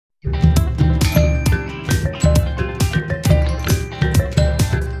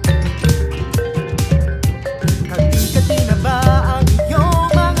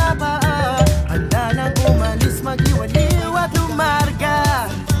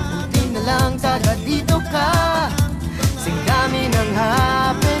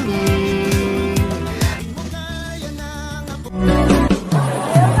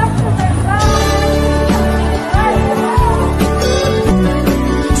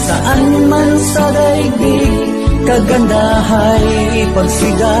kagandahay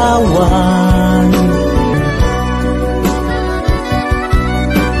pagsigawan.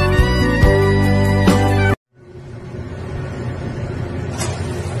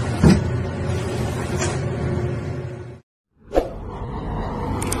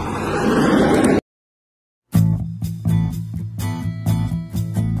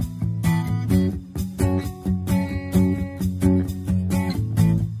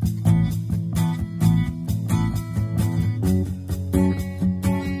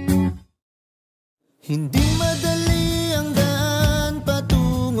 Hindi madali ang daan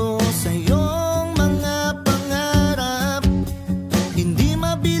patungo sa iyong mga pangarap. Hindi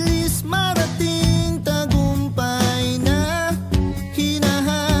mabilis marating tagumpay na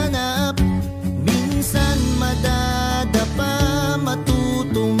hinahanap. Minsan madadapa,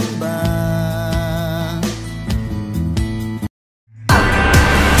 matutumba.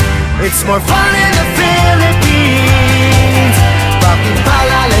 It's more fun in the Philippines. Bakit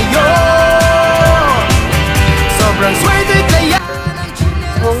palalayo?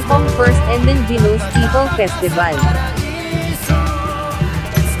 Hong Kong First and Indigenous People Festival.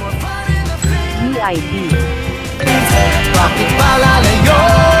 VIP. Bakit palalayo?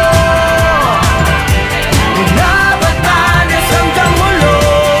 Inabatanes hanggang mulo.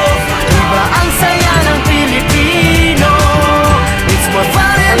 Iba ang saya ng Pilipino. It's more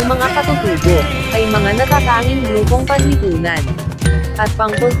fun. Ang mga Katutubo ay mga natatanging grupong panlipunan at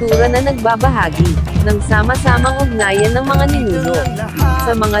pangkultura na nagbabahagi ng sama-samang ugnayan ng mga ninuno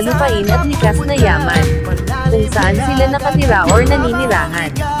sa mga lupain at likas na yaman, kung saan sila nakatira or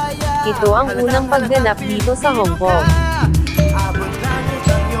naninirahan. Ito ang unang pagganap dito sa Hong Kong.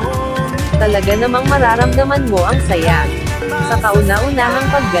 Talaga namang mararamdaman mo ang saya sa kauna-unahang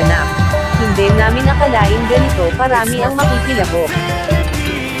pagganap. Hindi namin akalain ganito karami ang makikilahok.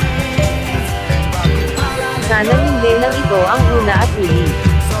 Sana hindi lang ito ang una at huli.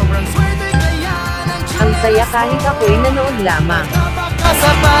 Ang saya kahit ako'y nanood lamang.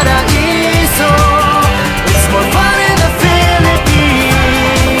 Sa paraiso, it's more fun in the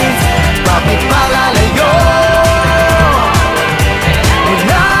Philippines. Bakit palalayo?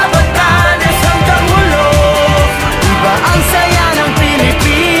 Inabatanes hanggang mulo. Iba ang saya ng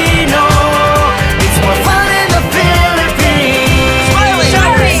Pilipino. It's more fun in the Philippines. Smiling,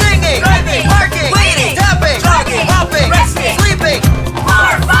 shouting, singing, driving, parking, waiting, tapping, talking, hopping, resting, sleeping.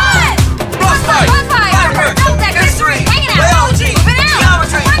 More fun! Frostbite, Bonfire! Double-decker! history, Hanging out! biology, Moving out!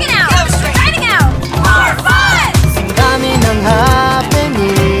 geometry, Working out! chemistry. Dining out! More fun! Ang dami ng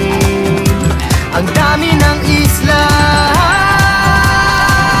happening, ang dami ng isla.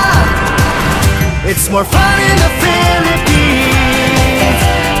 It's more fun in the Philippines.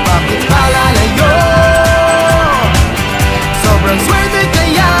 Bakit palalayo? Sobrang swerte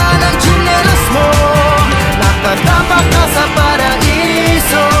kaya ng tsinelas mo. Nakatapak ka sa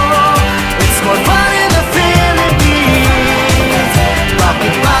paraiso. It's more fun in the Philippines.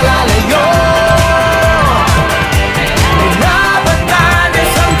 Bakit palalayo?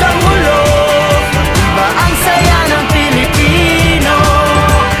 Inabatanes hanggang mulo. Iba ang saya ng Pilipino.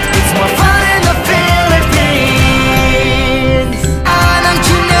 It's more fun in the Philippines. Anang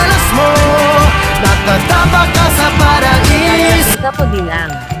tsinelas mo. Nakatapak ka sa paraiso. Tapo din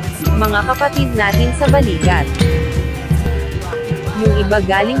ang mga kapatid natin sa balikat. Yung iba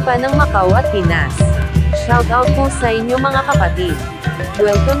galing pa ng Macau at Pinas. Shout out po sa inyo mga kapatid.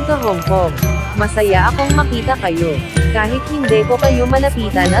 Welcome to Hong Kong. Masaya akong makita kayo. Kahit hindi ko kayo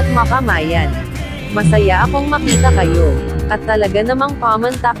malapitan at makamayan. Masaya akong makita kayo. At talaga namang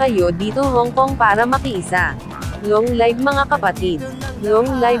pamanta kayo dito Hong Kong para makiisa. Long live mga kapatid.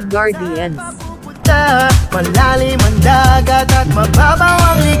 Long live Guardians. Malalim ang dagat at mababaw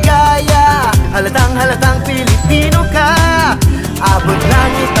ang ligaya. Halatang Pilipino ka. Abot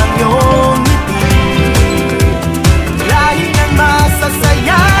langit ang iyong ngiti. Lahi ng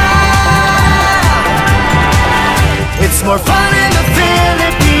masasaya. It's more fun in the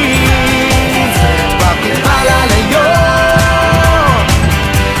Philippines. Bakit palalayo?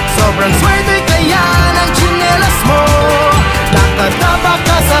 Sobrang swerte kaya ng tsinelas mo. Nakatapak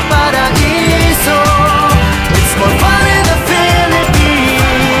ka sa paraiso. It's more fun in the Philippines.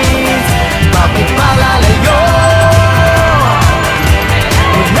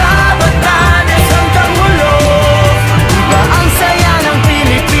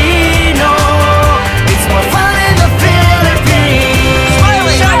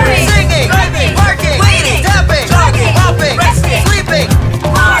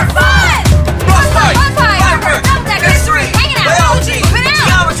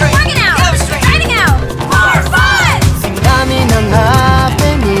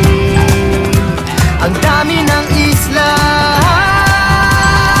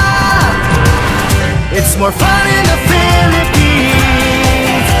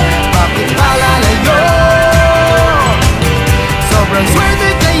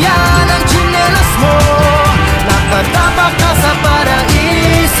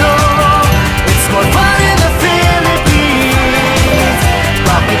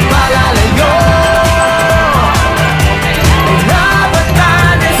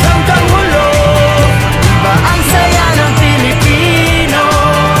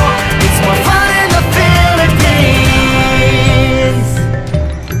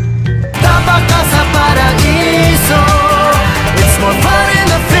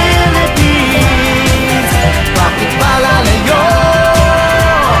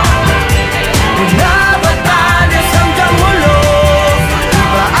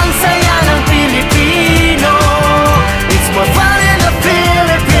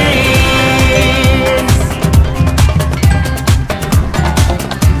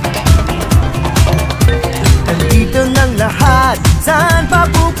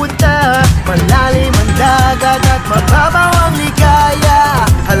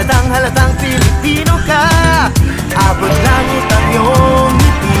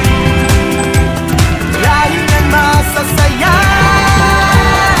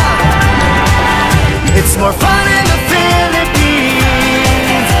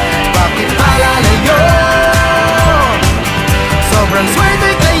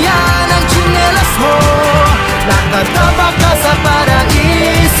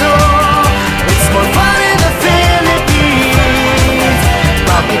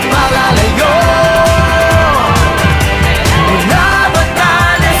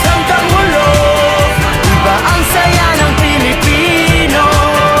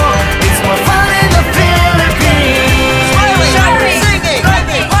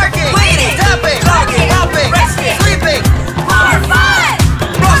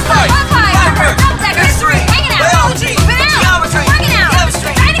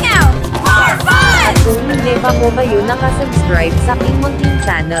 pa po kayo nakasubscribe sa aking munting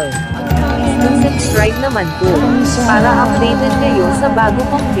channel, please subscribe naman po, para updated kayo sa bago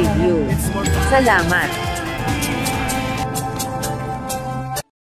kong video. Salamat!